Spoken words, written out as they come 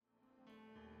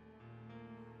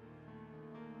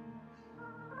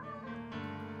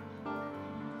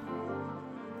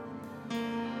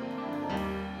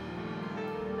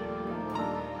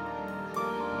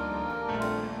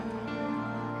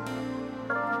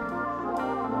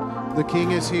The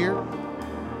King is here.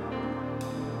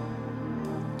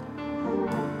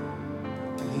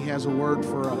 And He has a word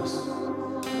for us,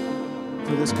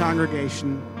 for this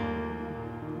congregation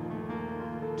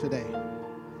today.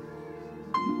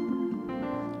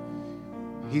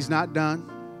 He's not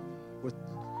done with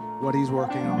what He's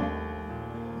working on.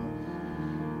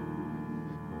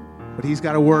 But He's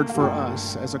got a word for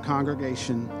us as a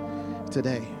congregation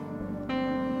today.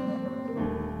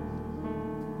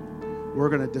 We're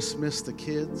going to dismiss the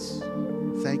kids.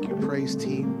 Thank you, praise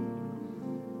team.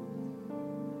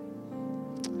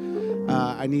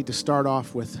 I need to start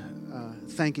off with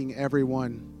thanking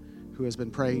everyone who has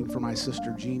been praying for my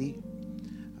sister Jeannie.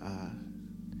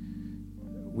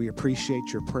 We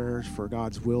appreciate your prayers for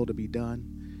God's will to be done.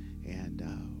 And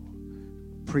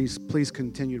please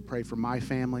continue to pray for my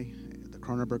family, the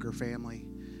Kronenberger family,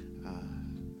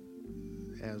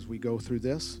 as we go through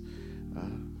this.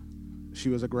 She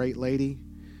was a great lady.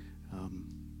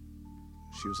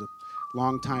 She was a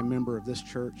longtime member of this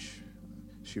church.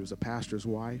 She was a pastor's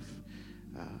wife.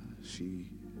 She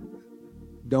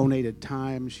donated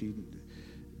time. She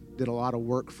did a lot of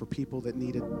work for people that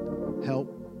needed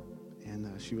help. And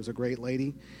she was a great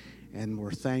lady. And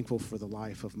we're thankful for the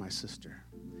life of my sister.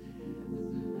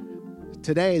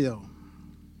 Today, though,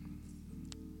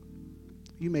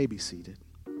 you may be seated.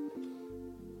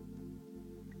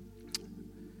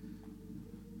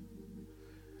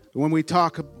 When we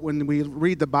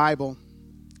read the Bible,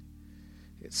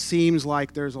 it seems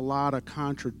like there's a lot of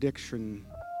contradiction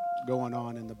going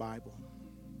on in the Bible.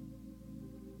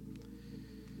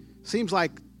 Seems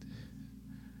like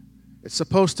it's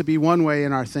supposed to be one way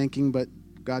in our thinking, but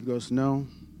God goes, no,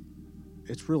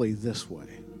 it's really this way.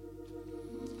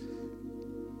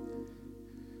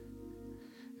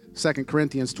 2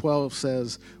 Corinthians 12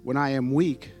 says, when I am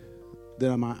weak,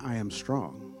 then I am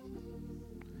strong.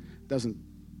 Doesn't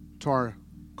to our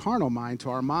carnal mind,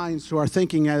 to our minds, to our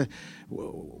thinking,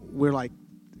 we're like,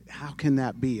 how can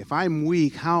that be? If I'm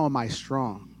weak, how am I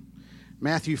strong?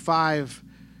 Matthew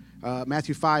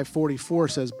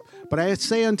 5:44 says, but I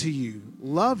say unto you,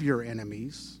 love your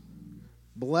enemies,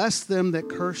 bless them that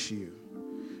curse you,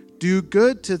 do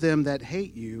good to them that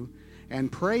hate you,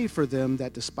 and pray for them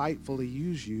that despitefully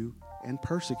use you and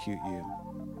persecute you.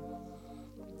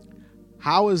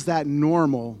 How is that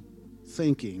normal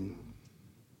thinking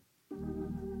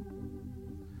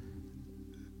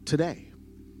today?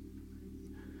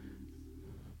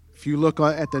 If you look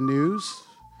at the news,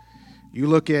 you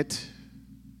look at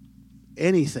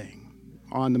anything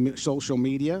on the social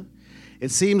media,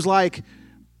 it seems like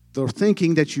the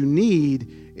thinking that you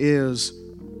need is,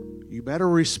 you better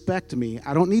respect me.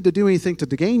 I don't need to do anything to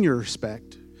gain your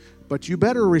respect, but you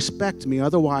better respect me,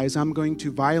 otherwise I'm going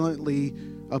to violently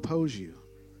oppose you.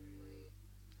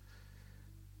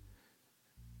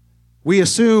 We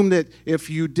assume that if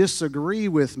you disagree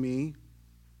with me,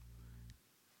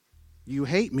 you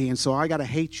hate me, and so I got to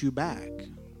hate you back.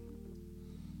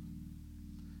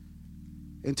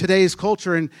 In today's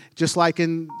culture, and just like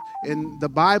in the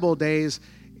Bible days,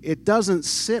 it doesn't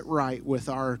sit right with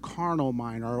our carnal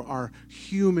mind, our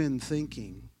human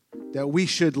thinking, that we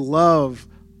should love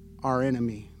our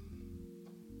enemy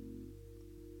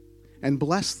and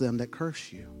bless them that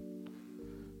curse you.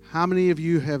 How many of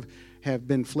you have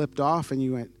been flipped off and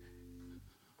you went,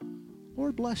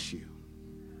 Lord bless you?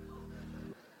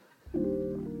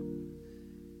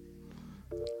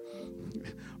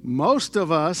 Most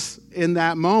of us in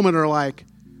that moment are like,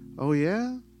 oh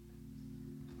yeah?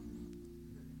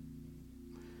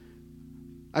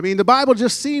 I mean, the Bible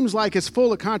just seems like it's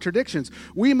full of contradictions.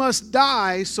 We must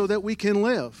die so that we can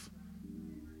live.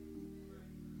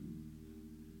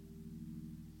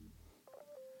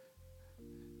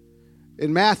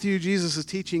 In Matthew, Jesus is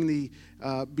teaching the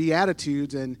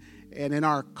Beatitudes, and in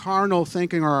our carnal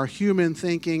thinking or our human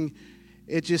thinking,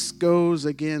 it just goes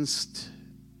against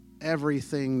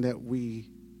everything that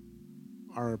we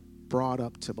are brought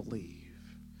up to believe.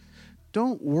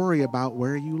 Don't worry about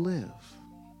where you live.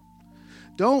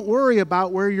 Don't worry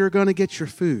about where you're going to get your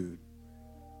food.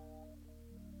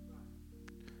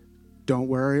 Don't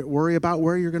worry about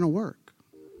where you're going to work.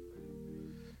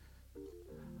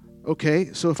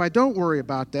 Okay, so if I don't worry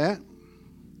about that,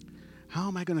 how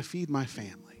am I going to feed my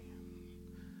family?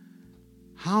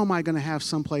 How am I going to have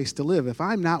someplace to live if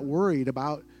I'm not worried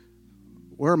about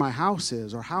where my house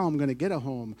is or how I'm going to get a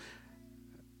home?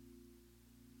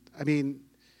 I mean,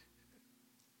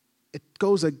 it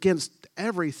goes against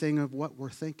everything of what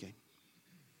we're thinking.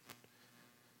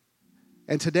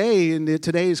 And today, in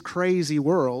today's crazy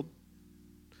world,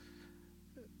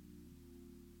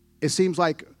 it seems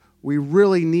like we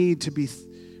really need to be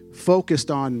focused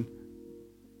on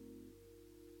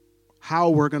how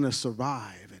we're going to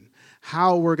survive and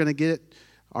how we're going to get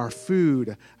our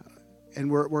food.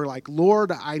 And we're like,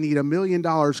 Lord, I need $1 million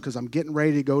because I'm getting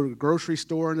ready to go to the grocery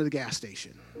store and to the gas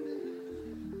station.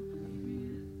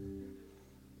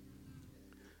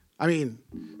 I mean,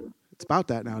 it's about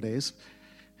that nowadays.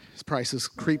 Prices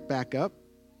creep back up.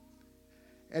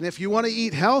 And if you want to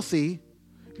eat healthy,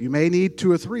 you may need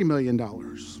 $2 or $3 million.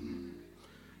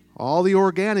 All the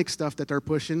organic stuff that they're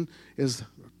pushing is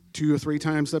 2 or 3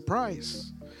 times the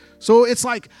price. So it's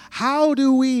like, how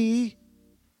do we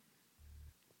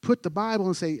put the Bible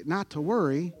and say not to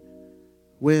worry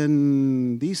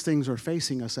when these things are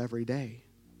facing us every day?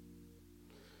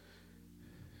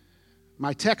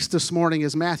 My text this morning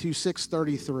is Matthew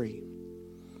 6:33.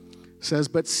 It says,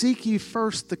 "But seek ye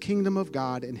first the kingdom of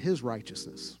God and his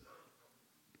righteousness,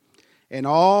 and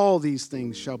all these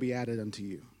things shall be added unto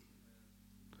you."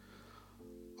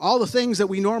 All the things that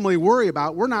we normally worry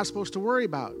about, we're not supposed to worry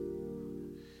about.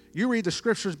 You read the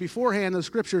scriptures beforehand, the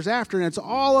scriptures after, and it's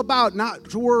all about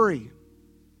not to worry.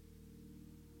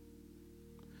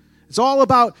 It's all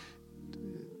about,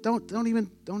 you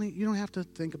don't have to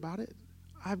think about it.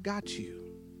 I've got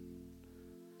you.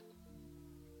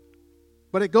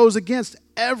 But it goes against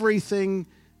everything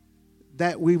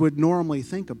that we would normally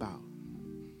think about.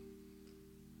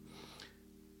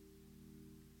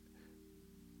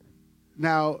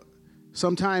 Now,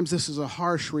 sometimes this is a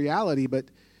harsh reality, but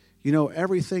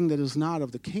everything that is not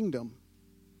of the kingdom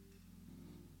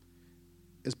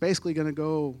is basically going to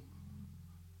go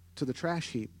to the trash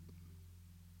heap.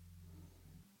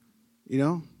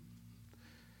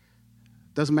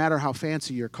 Doesn't matter how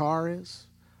fancy your car is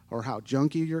or how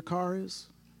junky your car is,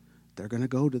 they're going to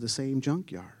go to the same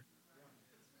junkyard.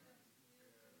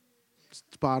 It's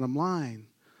the bottom line.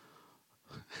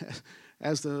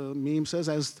 As the meme says,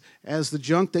 as the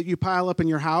junk that you pile up in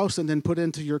your house and then put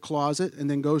into your closet and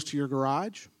then goes to your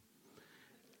garage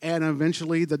and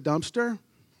eventually the dumpster,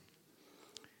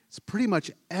 it's pretty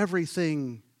much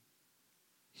everything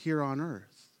here on earth.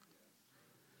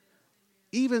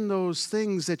 Even those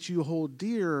things that you hold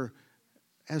dear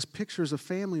as pictures of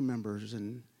family members.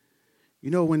 And,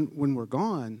 when we're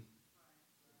gone,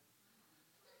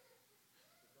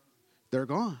 they're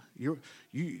gone.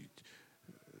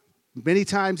 Many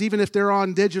times, even if they're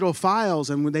on digital files,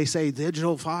 and when they say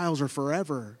digital files are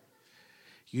forever,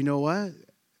 you know what?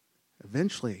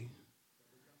 Eventually,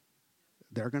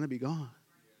 they're going to be gone.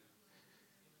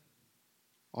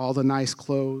 All the nice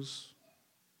clothes.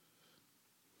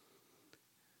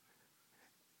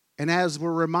 And as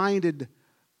we're reminded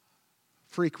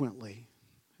frequently,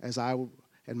 as I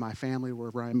and my family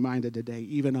were reminded today,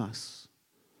 even us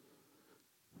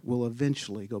will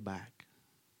eventually go back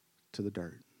to the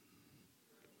dirt.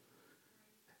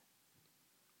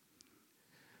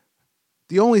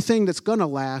 The only thing that's going to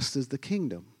last is the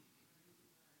kingdom.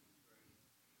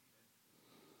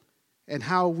 And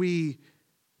how we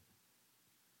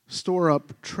store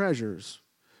up treasures.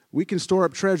 We can store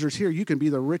up treasures here. You can be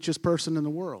the richest person in the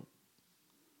world.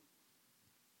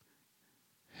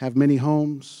 Have many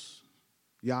homes,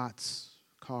 yachts,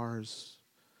 cars,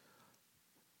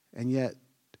 and yet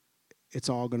it's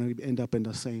all going to end up in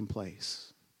the same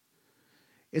place.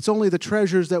 It's only the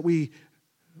treasures that we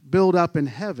build up in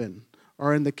heaven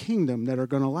or in the kingdom that are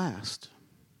going to last.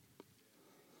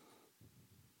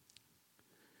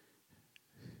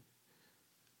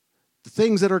 The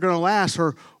things that are going to last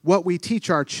are what we teach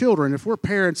our children. If we're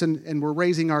parents and we're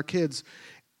raising our kids,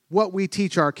 what we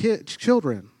teach our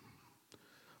children.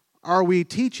 Are we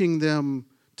teaching them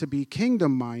to be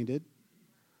kingdom-minded?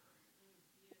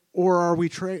 Or are we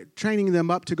training them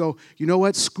up to go, you know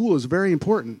what, school is very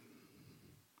important.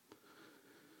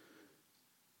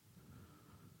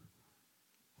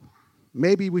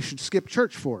 Maybe we should skip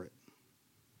church for it.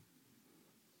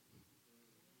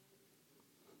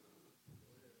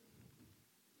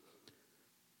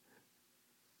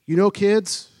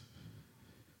 Kids,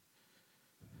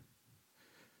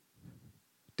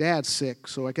 Dad's sick,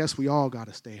 so I guess we all got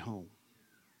to stay home.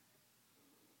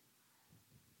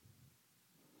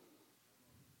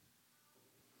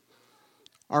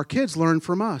 Our kids learn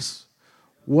from us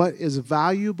what is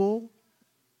valuable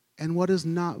and what is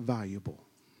not valuable.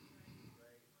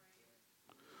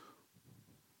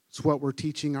 It's what we're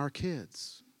teaching our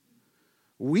kids.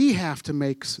 We have to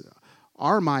make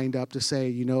our mind up to say,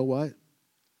 you know what?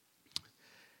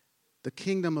 The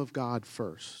kingdom of God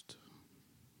first.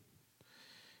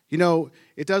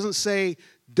 It doesn't say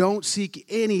don't seek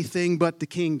anything but the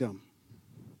kingdom.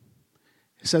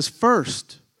 It says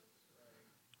first,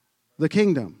 the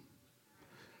kingdom.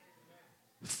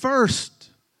 First,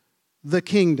 the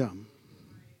kingdom.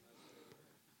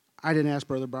 I didn't ask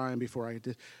Brother Brian before I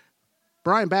did.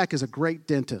 Brian Back is a great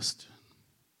dentist.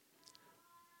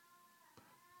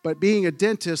 But being a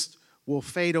dentist will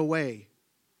fade away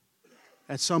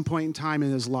at some point in time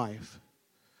in his life.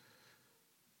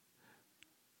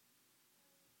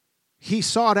 He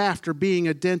sought after being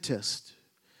a dentist.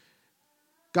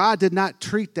 God did not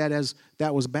treat that as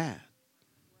that was bad.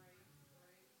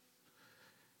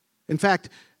 In fact,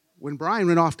 when Brian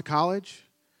went off to college,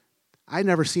 I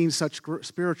never seen such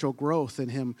spiritual growth in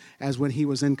him as when he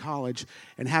was in college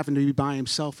and having to be by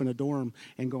himself in a dorm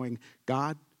and going,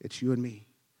 God, it's you and me.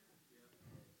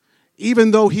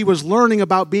 Even though he was learning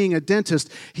about being a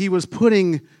dentist, he was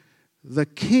putting the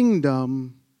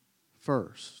kingdom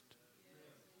first.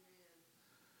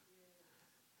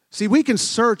 See, we can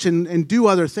search and do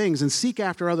other things and seek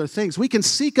after other things. We can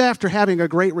seek after having a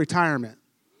great retirement.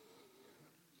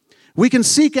 We can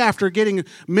seek after getting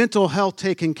mental health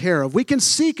taken care of. We can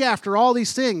seek after all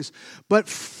these things. But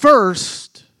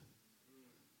first,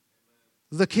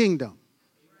 the kingdom.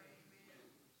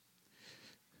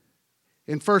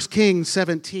 In 1 Kings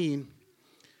 17,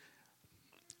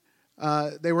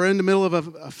 they were in the middle of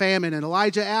a famine, and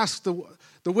Elijah asked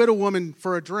the widow woman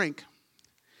for a drink.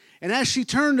 And as she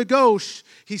turned to go,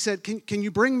 he said, can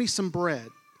you bring me some bread?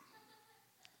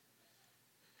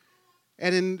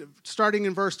 And starting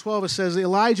in verse 12, it says,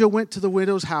 Elijah went to the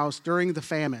widow's house during the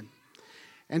famine.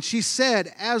 And she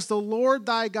said, as the Lord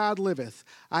thy God liveth,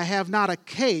 I have not a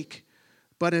cake,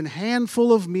 but an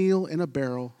handful of meal in a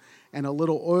barrel, and a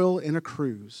little oil in a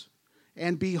cruse.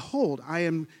 And behold, I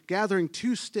am gathering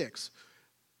 2 sticks.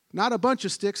 Not a bunch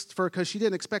of sticks, because she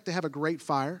didn't expect to have a great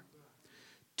fire.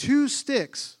 2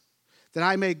 sticks, that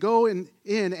I may go in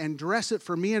and dress it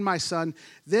for me and my son.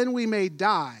 Then we may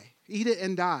die, eat it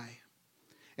and die.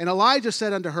 And Elijah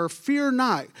said unto her, fear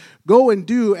not, go and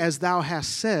do as thou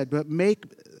hast said, but make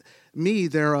me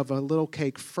thereof a little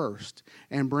cake first,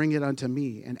 and bring it unto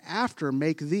me, and after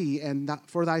make thee and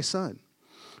for thy son.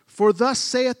 For thus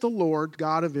saith the Lord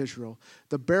God of Israel,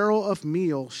 the barrel of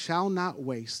meal shall not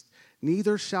waste,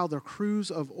 neither shall the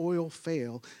cruse of oil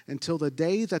fail, until the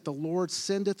day that the Lord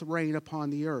sendeth rain upon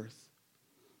the earth.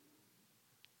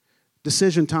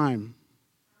 Decision time.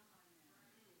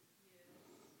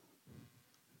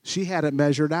 She had it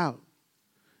measured out.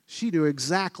 She knew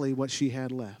exactly what she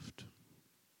had left.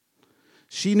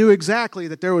 She knew exactly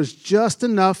that there was just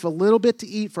enough, a little bit to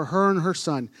eat for her and her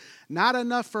son. Not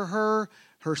enough for her,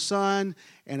 her son,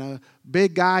 and a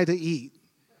big guy to eat.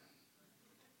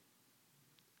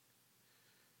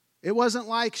 It wasn't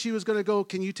like she was going to go,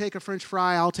 can you take a French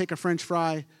fry? I'll take a French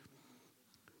fry.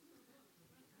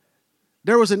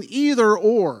 There was an either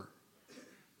or.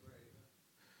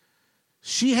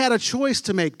 She had a choice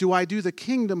to make. Do I do the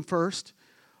kingdom first,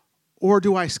 or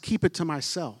do I keep it to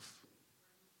myself?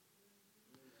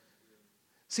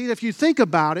 See, if you think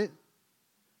about it,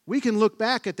 we can look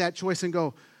back at that choice and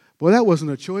go, well, that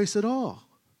wasn't a choice at all.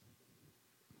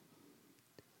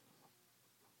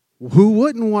 Who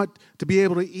wouldn't want to be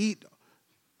able to eat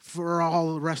for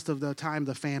all the rest of the time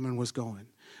the famine was going?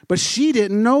 But she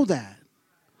didn't know that.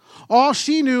 All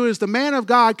she knew is the man of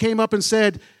God came up and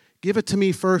said, give it to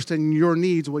me first and your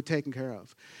needs will be taken care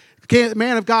of. The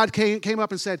man of God came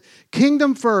up and said,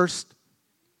 kingdom first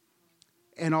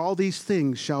and all these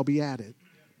things shall be added.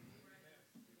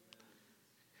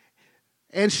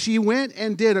 And she went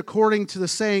and did according to the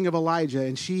saying of Elijah,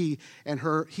 and he and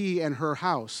her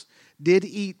house did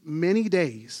eat many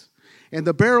days. And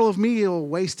the barrel of meal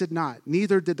wasted not,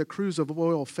 neither did the cruse of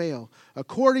oil fail,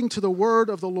 according to the word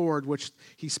of the Lord which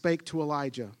he spake to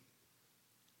Elijah.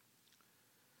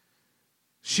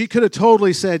 She could have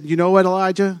totally said, you know what,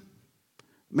 Elijah,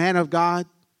 man of God,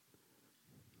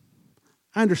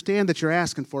 I understand that you're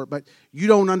asking for it, but you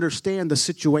don't understand the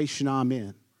situation I'm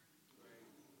in.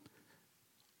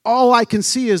 All I can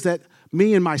see is that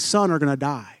me and my son are going to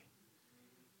die.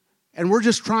 And we're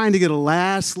just trying to get a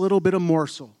last little bit of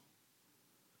morsel.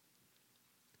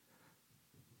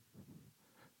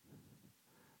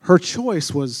 Her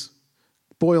choice was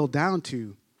boiled down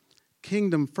to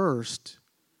kingdom first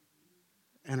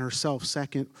and herself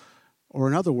second, or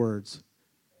in other words,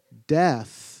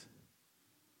 death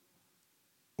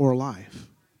or life.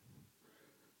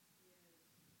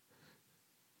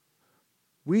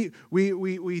 We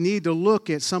need to look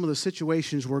at some of the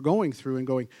situations we're going through and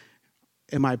going,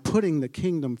 am I putting the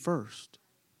kingdom first?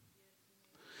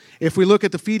 If we look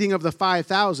at the feeding of the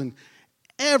 5,000,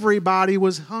 everybody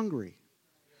was hungry.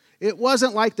 It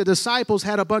wasn't like the disciples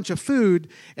had a bunch of food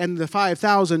and the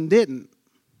 5,000 didn't.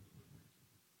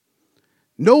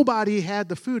 Nobody had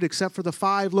the food except for the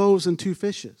 5 loaves and 2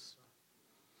 fishes.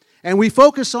 And we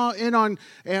focus on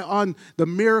the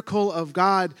miracle of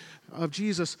God, of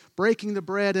Jesus breaking the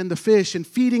bread and the fish and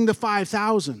feeding the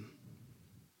 5,000.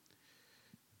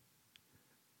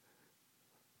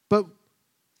 But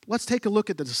let's take a look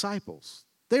at the disciples.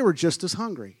 They were just as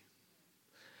hungry.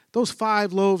 Those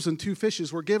 5 loaves and 2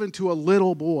 fishes were given to a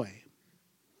little boy.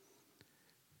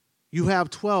 You have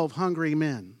 12 hungry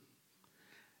men.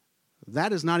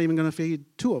 That is not even going to feed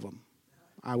 2 of them,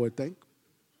 I would think.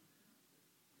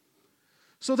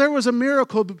 So there was a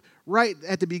miracle right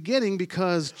at the beginning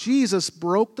because Jesus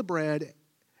broke the bread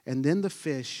and then the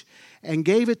fish and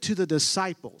gave it to the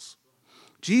disciples.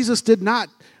 Jesus did not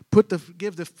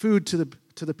give the food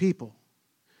to the people.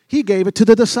 He gave it to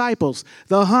the disciples,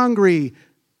 the hungry,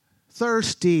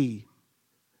 thirsty,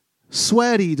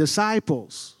 sweaty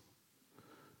disciples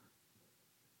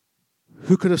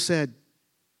who could have said,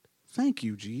 "Thank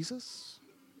you, Jesus,"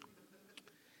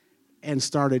 and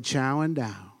started chowing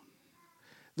down.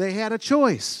 They had a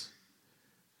choice.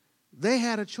 They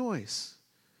had a choice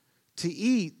to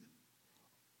eat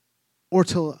or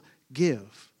to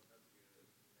give.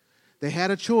 They had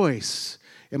a choice.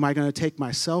 Am I going to take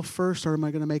myself first or am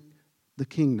I going to make the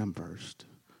kingdom first?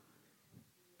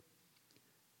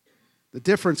 The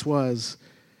difference was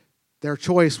their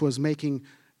choice was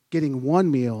getting one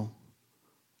meal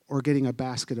or getting a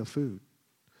basket of food.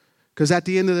 Because at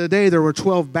the end of the day, there were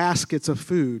 12 baskets of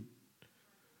food.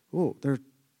 Oh, there are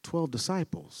 12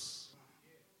 disciples.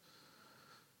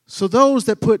 So those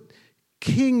that put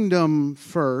kingdom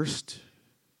first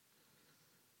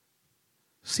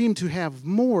seemed to have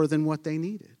more than what they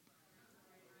needed.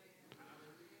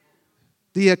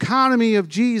 The economy of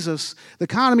Jesus, the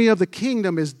economy of the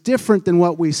kingdom is different than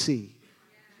what we see.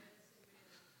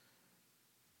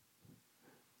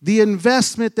 The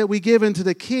investment that we give into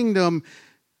the kingdom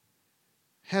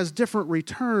has different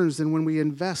returns than when we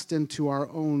invest into our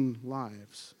own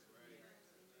lives.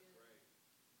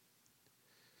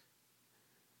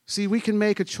 See, we can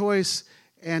make a choice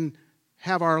and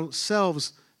have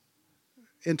ourselves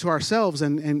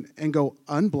and go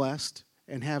unblessed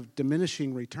and have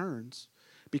diminishing returns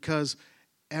because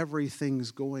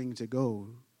everything's going to go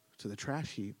to the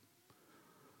trash heap.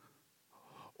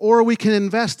 Or we can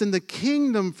invest in the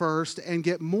kingdom first and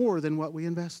get more than what we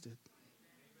invested.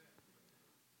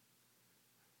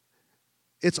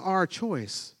 It's our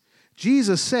choice.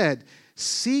 Jesus said,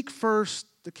 "Seek first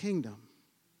the kingdom,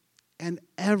 and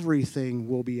everything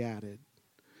will be added."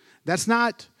 That's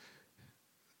not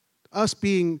us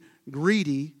being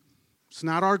greedy. It's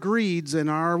not our greeds and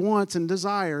our wants and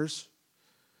desires.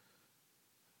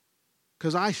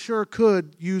 Because I sure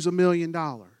could use $1 million.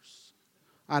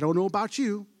 I don't know about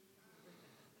you.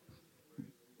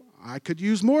 I could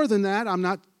use more than that. I'm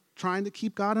not trying to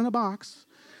keep God in a box.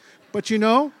 But you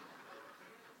know,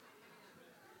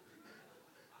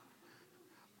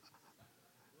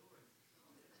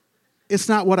 it's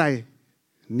not what I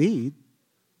need,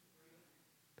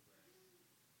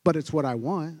 but it's what I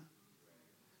want.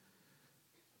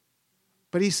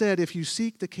 But he said, if you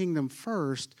seek the kingdom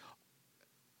first,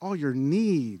 all your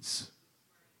needs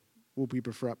will be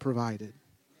provided.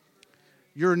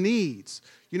 Your needs.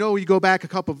 You know, you go back a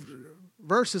couple of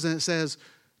verses and it says,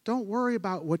 don't worry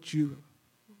about where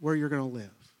you're going to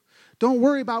live. Don't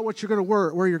worry about what you're going to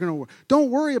work, where you're going to work.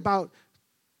 Don't worry about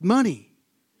money.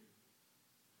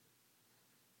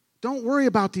 Don't worry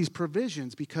about these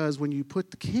provisions because when you put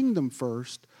the kingdom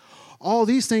first, all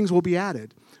these things will be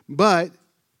added. But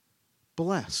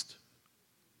blessed,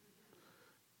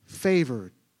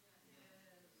 favored.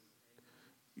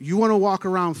 You want to walk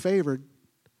around favored,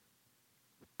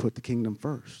 put the kingdom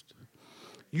first.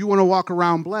 You want to walk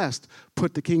around blessed,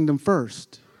 put the kingdom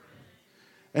first.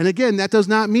 And again, that does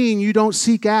not mean you don't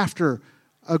seek after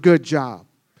a good job.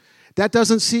 That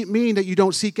doesn't mean that you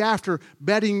don't seek after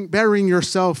bettering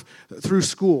yourself through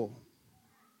school.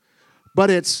 But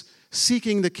it's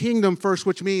seeking the kingdom first,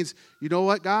 which means, you know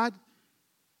what, God?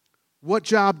 What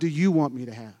job do you want me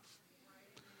to have?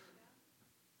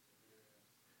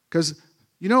 Because,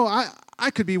 you know, I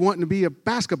could be wanting to be a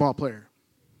basketball player.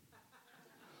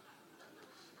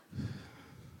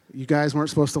 You guys weren't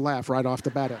supposed to laugh right off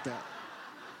the bat at that.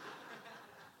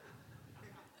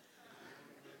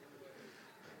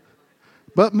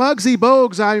 But Muggsy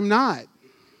Bogues, I'm not.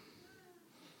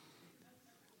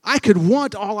 I could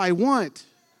want all I want,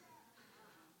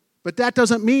 but that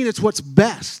doesn't mean it's what's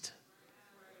best.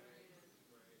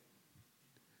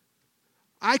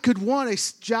 I could want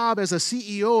a job as a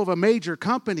CEO of a major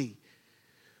company,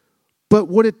 but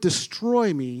would it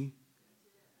destroy me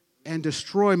and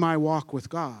destroy my walk with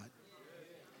God?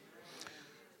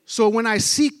 So when I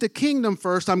seek the kingdom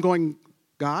first, I'm going,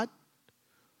 God,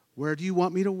 Where do you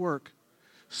want me to work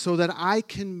so that I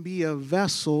can be a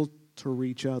vessel to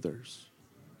reach others?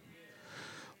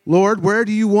 Lord, where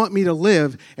do you want me to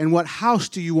live, and what house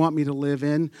do you want me to live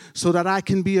in so that I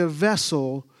can be a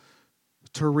vessel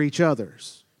to reach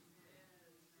others?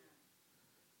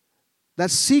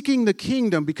 That's seeking the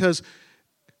kingdom, because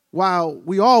while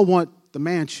we all want the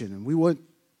mansion and we want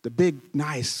the big,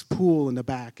 nice pool in the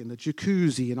back and the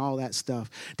jacuzzi and all that stuff,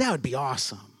 that would be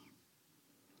awesome.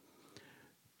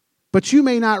 But you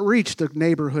may not reach the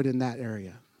neighborhood in that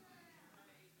area.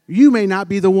 You may not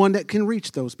be the one that can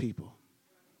reach those people.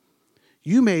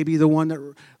 You may be the one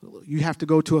that you have to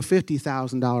go to a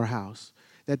 $50,000 house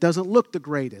that doesn't look the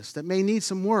greatest, that may need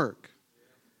some work.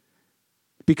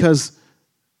 Because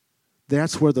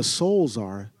that's where the souls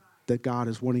are that God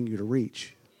is wanting you to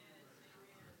reach.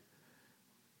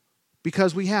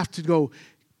 Because we have to go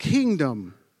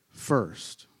kingdom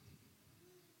first.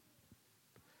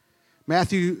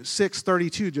 Matthew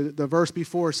 6:32, the verse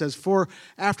before says, "For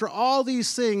after all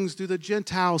these things do the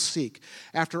Gentiles seek."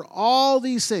 After all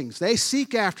these things, they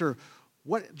seek after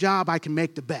what job I can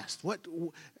make the best.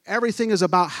 Everything is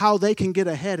about how they can get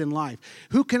ahead in life.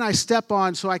 Who can I step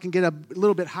on so I can get a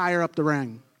little bit higher up the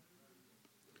rank?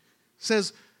 It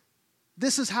says,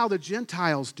 this is how the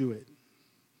Gentiles do it.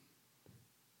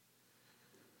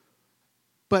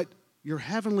 But your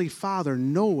heavenly Father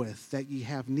knoweth that ye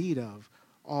have need of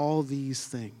all these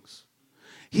things.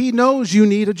 He knows you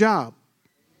need a job.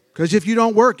 Because if you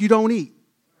don't work, you don't eat.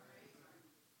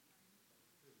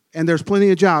 And there's plenty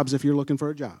of jobs if you're looking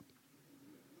for a job.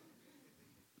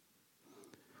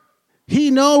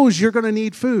 He knows you're going to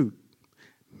need food.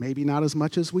 Maybe not as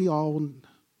much as we all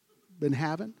been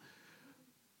having.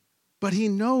 But he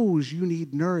knows you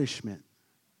need nourishment.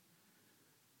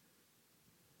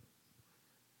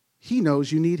 He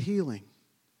knows you need healing.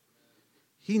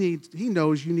 He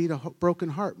knows you need a broken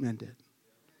heart mended.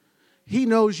 He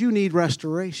knows you need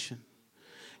restoration.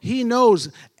 He knows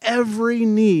every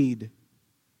need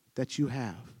that you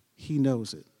have. He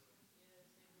knows it.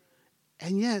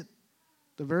 And yet,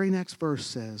 the very next verse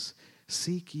says,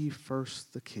 seek ye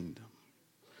first the kingdom.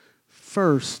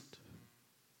 First,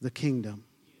 the kingdom.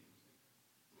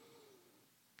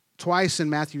 Twice in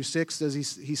Matthew 6,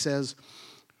 he says,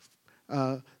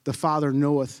 the Father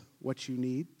knoweth what you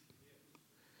need.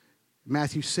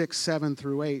 Matthew 6, 7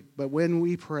 through 8. But when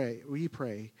we pray,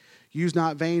 use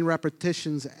not vain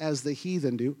repetitions as the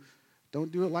heathen do.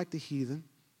 Don't do it like the heathen.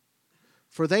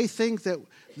 For they think that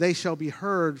they shall be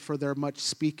heard for their much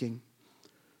speaking.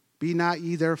 Be not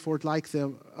ye therefore like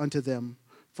them unto them.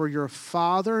 For your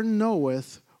Father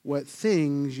knoweth what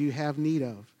things you have need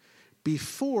of,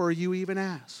 before you even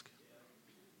ask.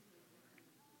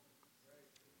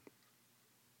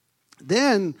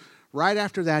 Then, right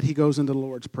after that, he goes into the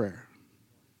Lord's Prayer.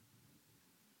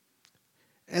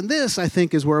 And this, I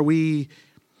think, is where we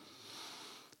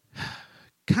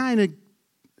kind of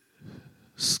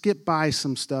skip by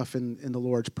some stuff in the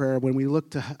Lord's Prayer when we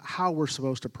look to how we're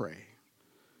supposed to pray.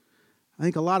 I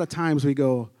think a lot of times we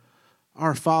go,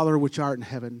 Our Father which art in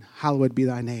heaven, hallowed be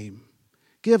thy name.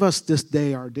 Give us this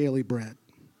day our daily bread.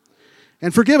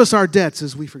 And forgive us our debts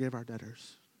as we forgive our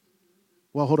debtors.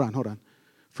 Well, hold on.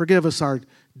 Forgive us our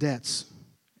debts.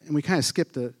 And we kind of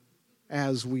skip the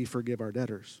as we forgive our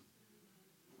debtors.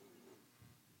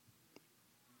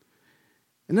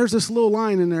 And there's this little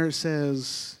line in there that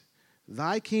says,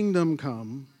 thy kingdom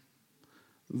come,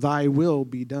 thy will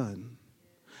be done.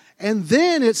 And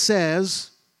then it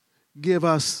says, give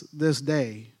us this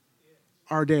day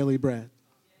our daily bread.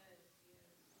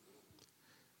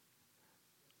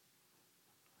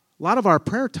 A lot of our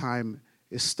prayer time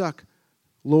is stuck,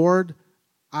 Lord,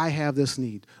 I have this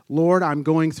need. Lord, I'm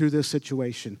going through this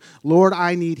situation. Lord,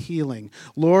 I need healing.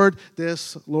 Lord,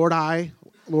 this, Lord, I.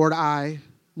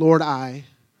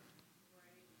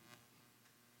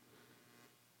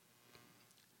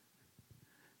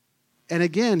 And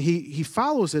again, he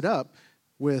follows it up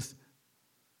with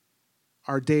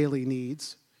our daily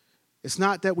needs. It's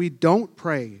not that we don't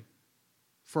pray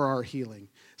for our healing.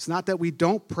 It's not that we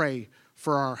don't pray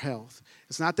for our health.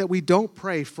 It's not that we don't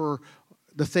pray for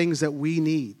the things that we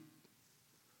need.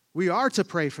 We are to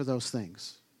pray for those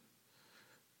things.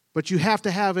 But you have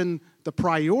to have in the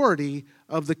priority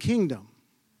of the kingdom.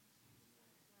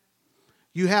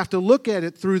 You have to look at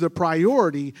it through the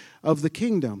priority of the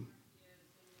kingdom.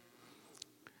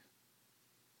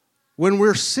 When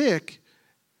we're sick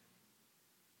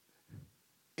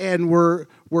and we're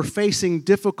facing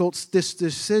difficult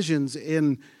decisions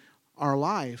in our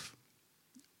life,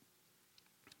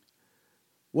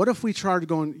 what if we started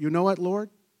going, you know what, Lord?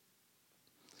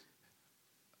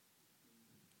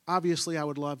 Obviously, I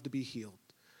would love to be healed.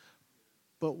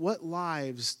 But what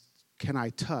lives can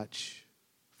I touch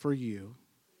for you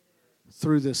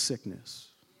through this sickness?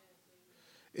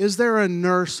 Is there a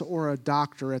nurse or a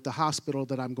doctor at the hospital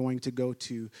that I'm going to go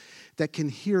to that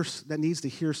needs to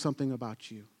hear something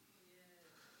about you?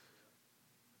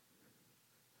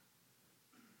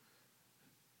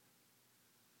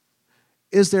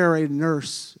 Is there a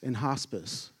nurse in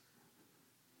hospice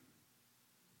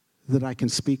that I can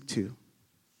speak to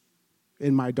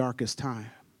in my darkest time?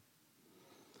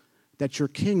 That your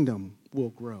kingdom will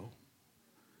grow.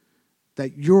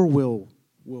 That your will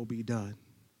be done.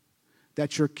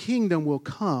 That your kingdom will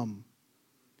come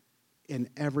in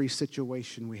every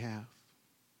situation we have.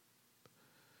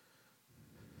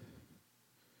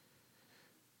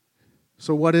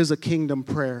 So what is a kingdom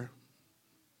prayer?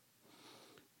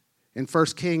 In 1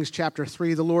 Kings chapter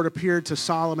 3, the Lord appeared to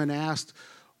Solomon and asked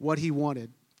what he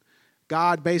wanted.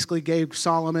 God basically gave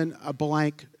Solomon a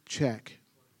blank check.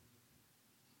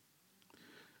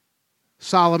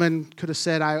 Solomon could have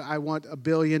said, I want $1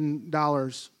 billion.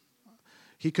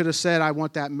 He could have said, I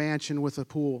want that mansion with a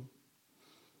pool.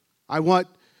 I want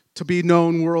to be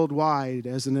known worldwide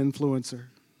as an influencer.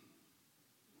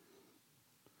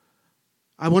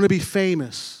 I want to be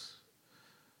famous.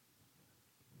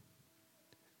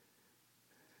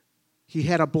 He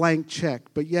had a blank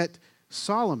check, but yet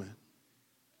Solomon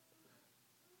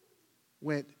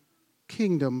went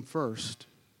kingdom first.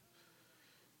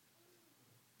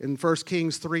 In 1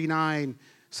 Kings 3:9,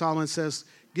 Solomon says,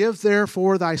 give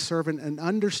therefore thy servant an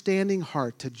understanding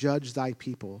heart to judge thy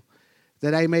people,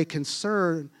 that I may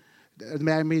discern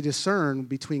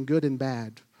between good and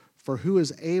bad. For who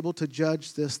is able to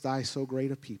judge this thy so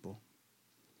great a people?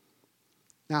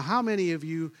 Now, how many of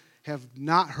you have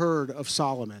not heard of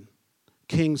Solomon,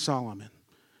 King Solomon?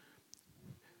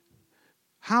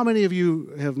 How many of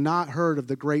you have not heard of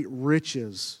the great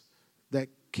riches that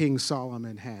King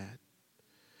Solomon had?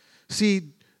 See,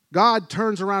 God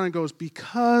turns around and goes,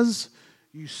 because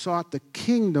you sought the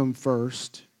kingdom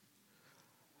first,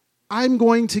 I'm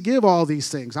going to give all these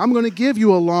things. I'm going to give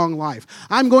you a long life.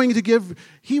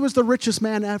 He was the richest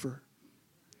man ever.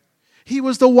 He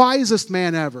was the wisest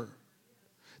man ever.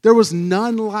 There was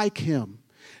none like him.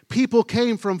 People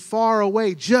came from far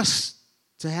away just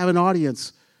to have an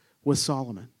audience with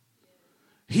Solomon.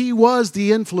 He was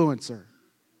the influencer.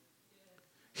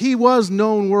 He was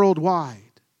known worldwide.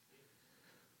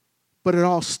 But it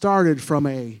all started from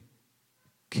a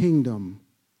kingdom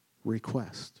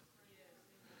request.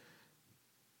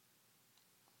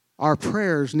 Our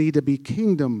prayers need to be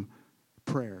kingdom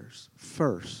prayers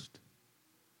first.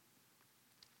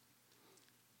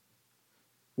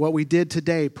 What we did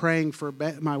today, praying for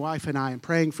my wife and I, and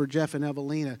praying for Jeff and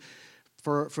Evelina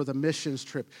for the missions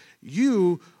trip,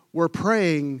 you were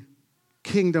praying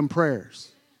kingdom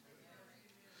prayers.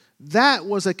 That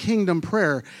was a kingdom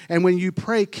prayer. And when you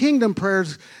pray kingdom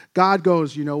prayers, God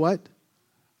goes, you know what?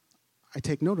 I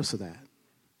take notice of that.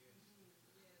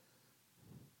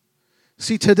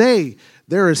 See, today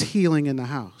there is healing in the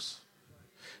house.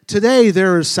 Today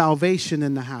there is salvation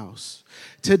in the house.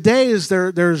 Today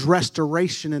there's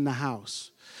restoration in the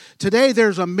house. Today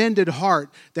there's a mended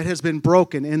heart that has been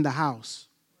broken in the house.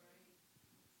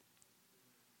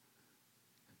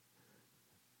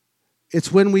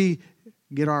 It's when we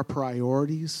get our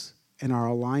priorities and our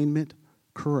alignment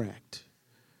correct.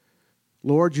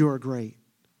 Lord, you are great.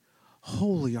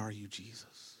 Holy are you,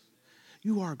 Jesus.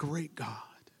 You are a great God.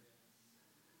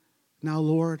 Now,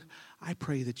 Lord, I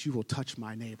pray that you will touch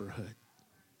my neighborhood.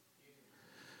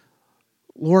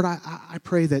 Lord, I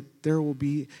pray that there will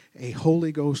be a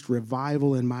Holy Ghost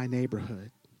revival in my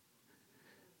neighborhood.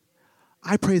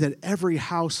 I pray that every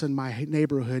house in my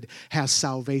neighborhood has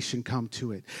salvation come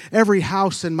to it. Every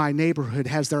house in my neighborhood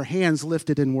has their hands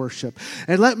lifted in worship.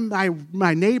 And let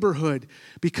my neighborhood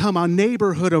become a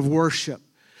neighborhood of worship.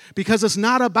 Because it's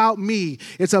not about me.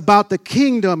 It's about the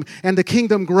kingdom and the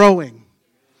kingdom growing.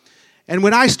 And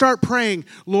when I start praying,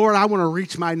 Lord, I want to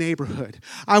reach my neighborhood.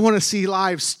 I want to see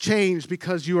lives changed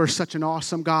because you are such an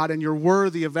awesome God and you're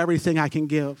worthy of everything I can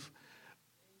give.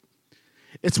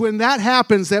 It's when that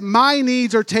happens that my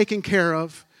needs are taken care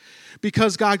of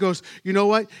because God goes, you know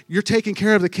what? You're taking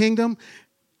care of the kingdom.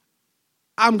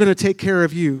 I'm going to take care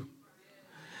of you.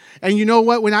 And you know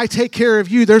what? When I take care of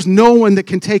you, there's no one that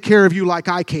can take care of you like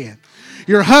I can.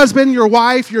 Your husband, your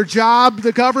wife, your job,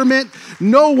 the government,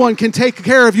 no one can take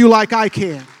care of you like I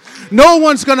can. No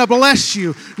one's going to bless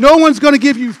you. No one's going to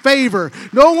give you favor.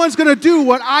 No one's going to do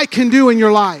what I can do in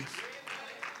your life.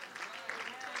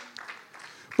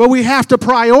 But we have to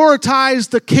prioritize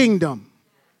the kingdom.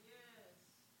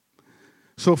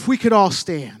 So if we could all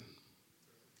stand.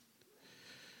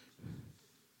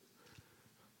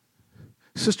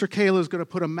 Sister Kayla is going to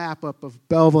put a map up of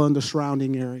Belleville and the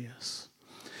surrounding areas.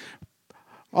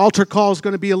 Altar call is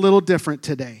going to be a little different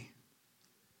today.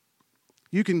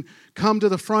 You can come to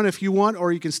the front if you want,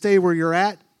 or you can stay where you're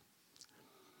at.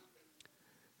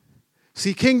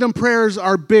 See, kingdom prayers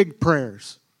are big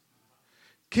prayers.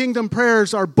 Kingdom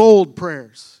prayers are bold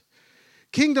prayers.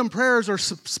 Kingdom prayers are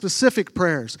specific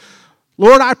prayers.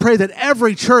 Lord, I pray that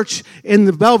every church in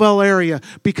the Belleville area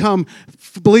become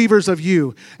believers of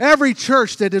you. Every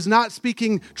church that is not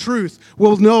speaking truth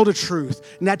will know the truth,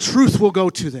 and that truth will go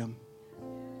to them.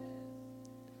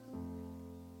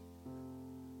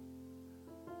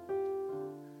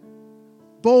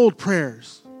 Bold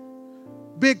prayers,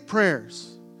 big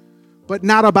prayers, but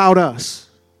not about us.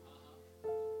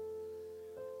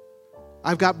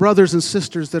 I've got brothers and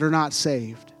sisters that are not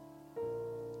saved.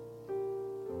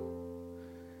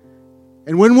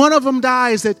 And when one of them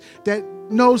dies that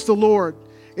knows the Lord,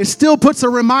 it still puts a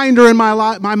reminder in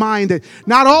my mind that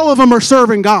not all of them are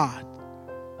serving God.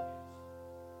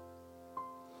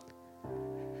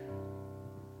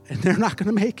 And they're not going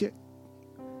to make it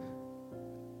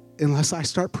unless I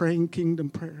start praying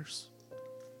kingdom prayers.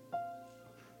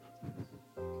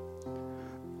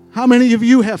 How many of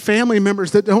you have family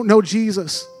members that don't know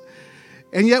Jesus?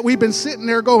 And yet we've been sitting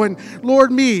there going,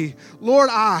 Lord me, Lord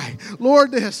I,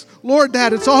 Lord this, Lord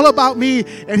that. It's all about me.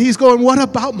 And he's going, what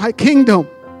about my kingdom?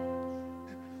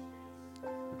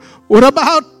 What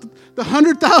about the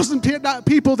 100,000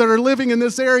 people that are living in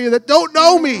this area that don't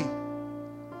know me?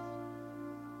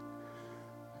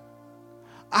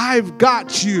 I've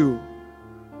got you.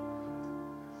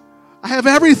 I have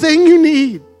everything you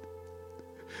need.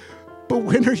 But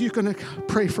when are you going to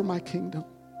pray for my kingdom?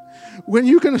 When are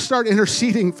you going to start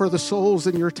interceding for the souls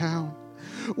in your town?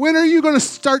 When are you going to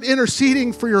start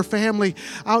interceding for your family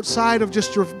outside of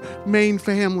just your main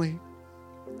family?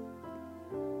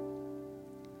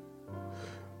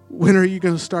 When are you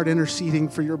going to start interceding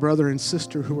for your brother and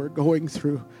sister who are going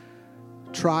through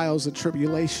trials and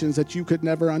tribulations that you could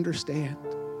never understand?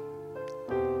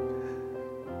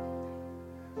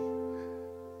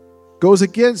 Goes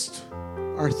against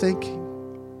our thinking.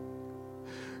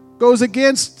 Goes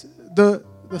against the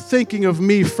thinking of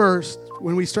me first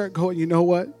when we start going, you know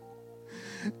what?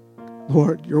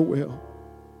 Lord, your will.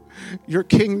 Your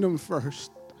kingdom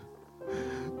first.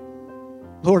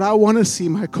 Lord, I want to see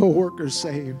my coworkers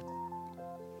saved.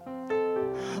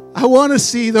 I want to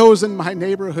see those in my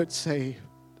neighborhood saved.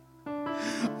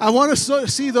 I want to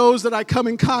see those that I come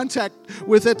in contact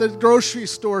with at the grocery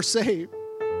store saved.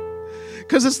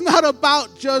 Because it's not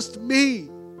about just me.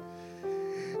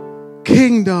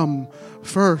 Kingdom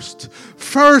first.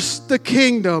 First the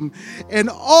kingdom. And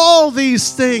all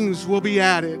these things will be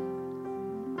added.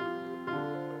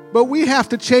 But we have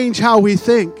to change how we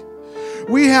think.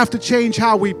 We have to change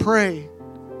how we pray.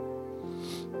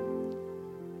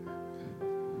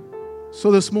 So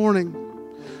this morning,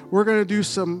 we're going to do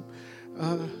some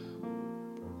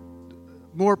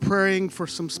more praying for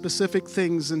some specific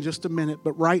things in just a minute.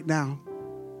 But right now,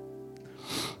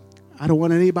 I don't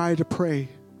want anybody to pray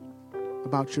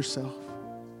about yourself.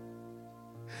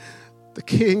 The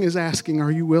King is asking,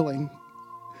 are you willing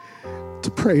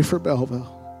to pray for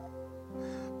Belleville?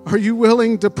 Are you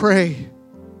willing to pray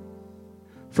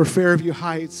for Fairview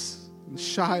Heights and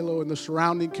Shiloh and the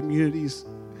surrounding communities?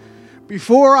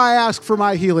 Before I ask for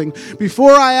my healing,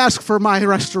 before I ask for my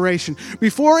restoration,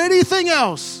 before anything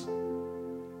else,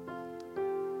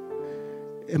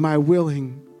 am I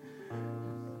willing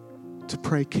to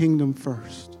pray kingdom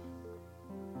first?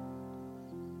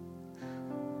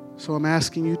 So I'm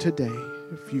asking you today,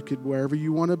 if you could, wherever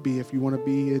you want to be, if you want to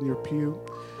be in your pew,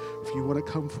 if you want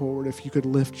to come forward, if you could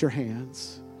lift your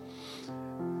hands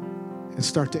and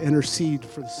start to intercede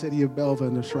for the city of Belleville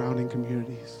and the surrounding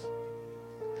communities.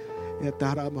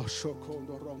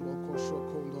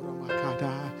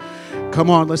 Come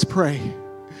on, let's pray.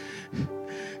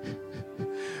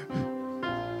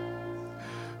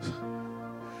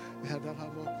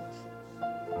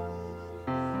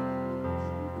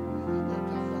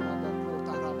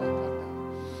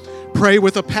 Pray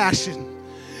with a passion.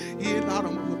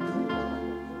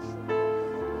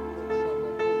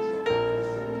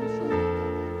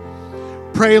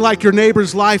 Pray like your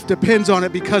neighbor's life depends on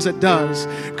it, because it does.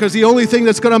 Because the only thing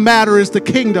that's going to matter is the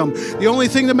kingdom. The only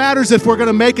thing that matters is if we're going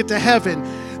to make it to heaven.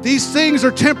 These things are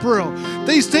temporal.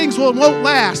 These things won't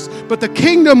last, but the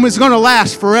kingdom is going to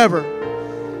last forever.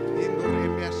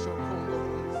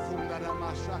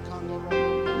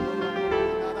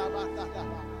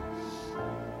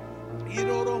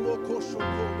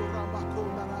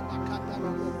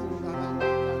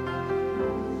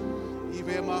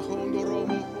 Romo,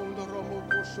 Romo, Romo,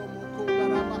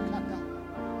 Romo,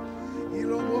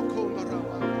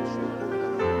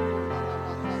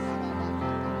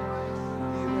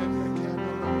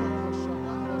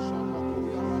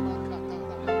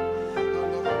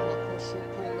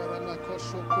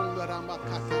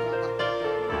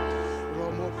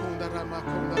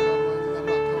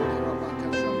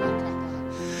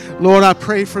 Lord, I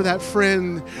pray for that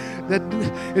friend that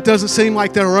it doesn't seem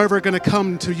like they're ever going to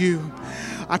come to you.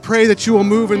 I pray that you will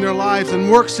move in their lives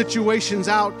and work situations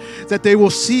out, that they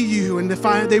will see you and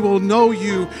they will know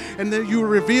you, and that you will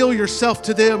reveal yourself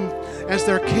to them as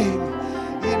their King.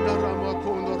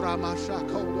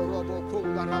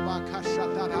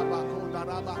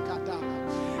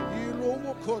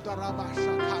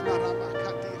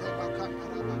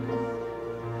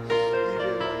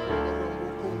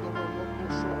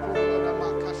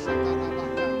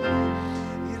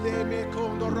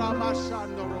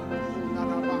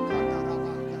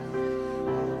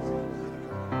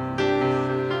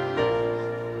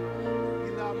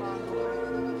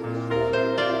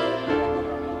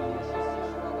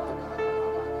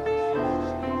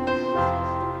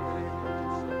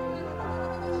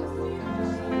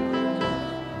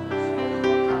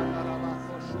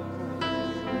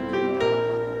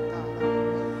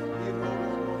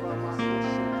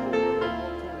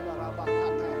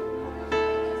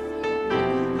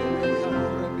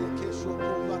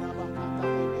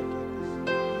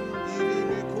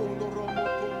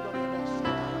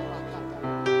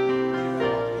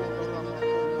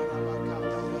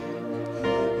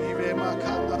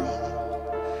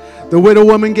 The widow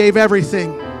woman gave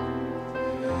everything.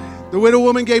 The widow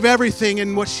woman gave everything,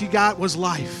 and what she got was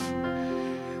life.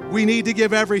 We need to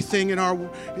give everything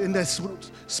in this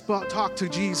spot. Talk to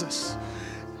Jesus.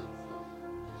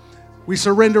 We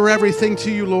surrender everything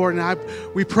to you, Lord, and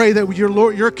we pray that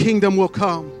your kingdom will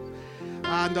come.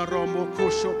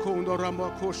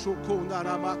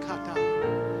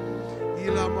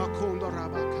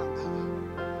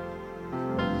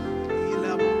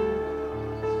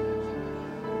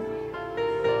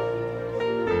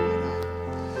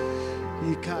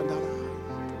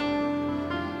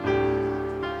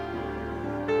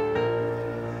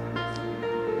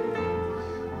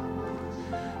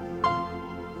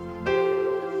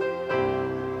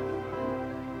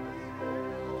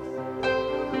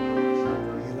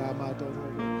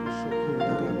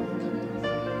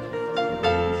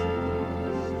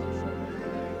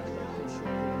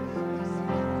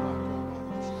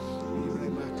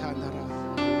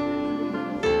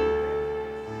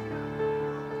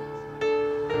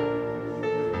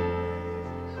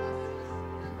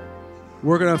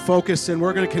 We're going to focus and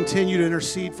we're going to continue to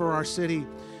intercede for our city.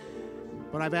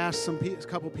 But I've asked a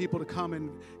couple people to come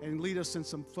and lead us in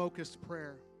some focused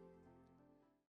prayer.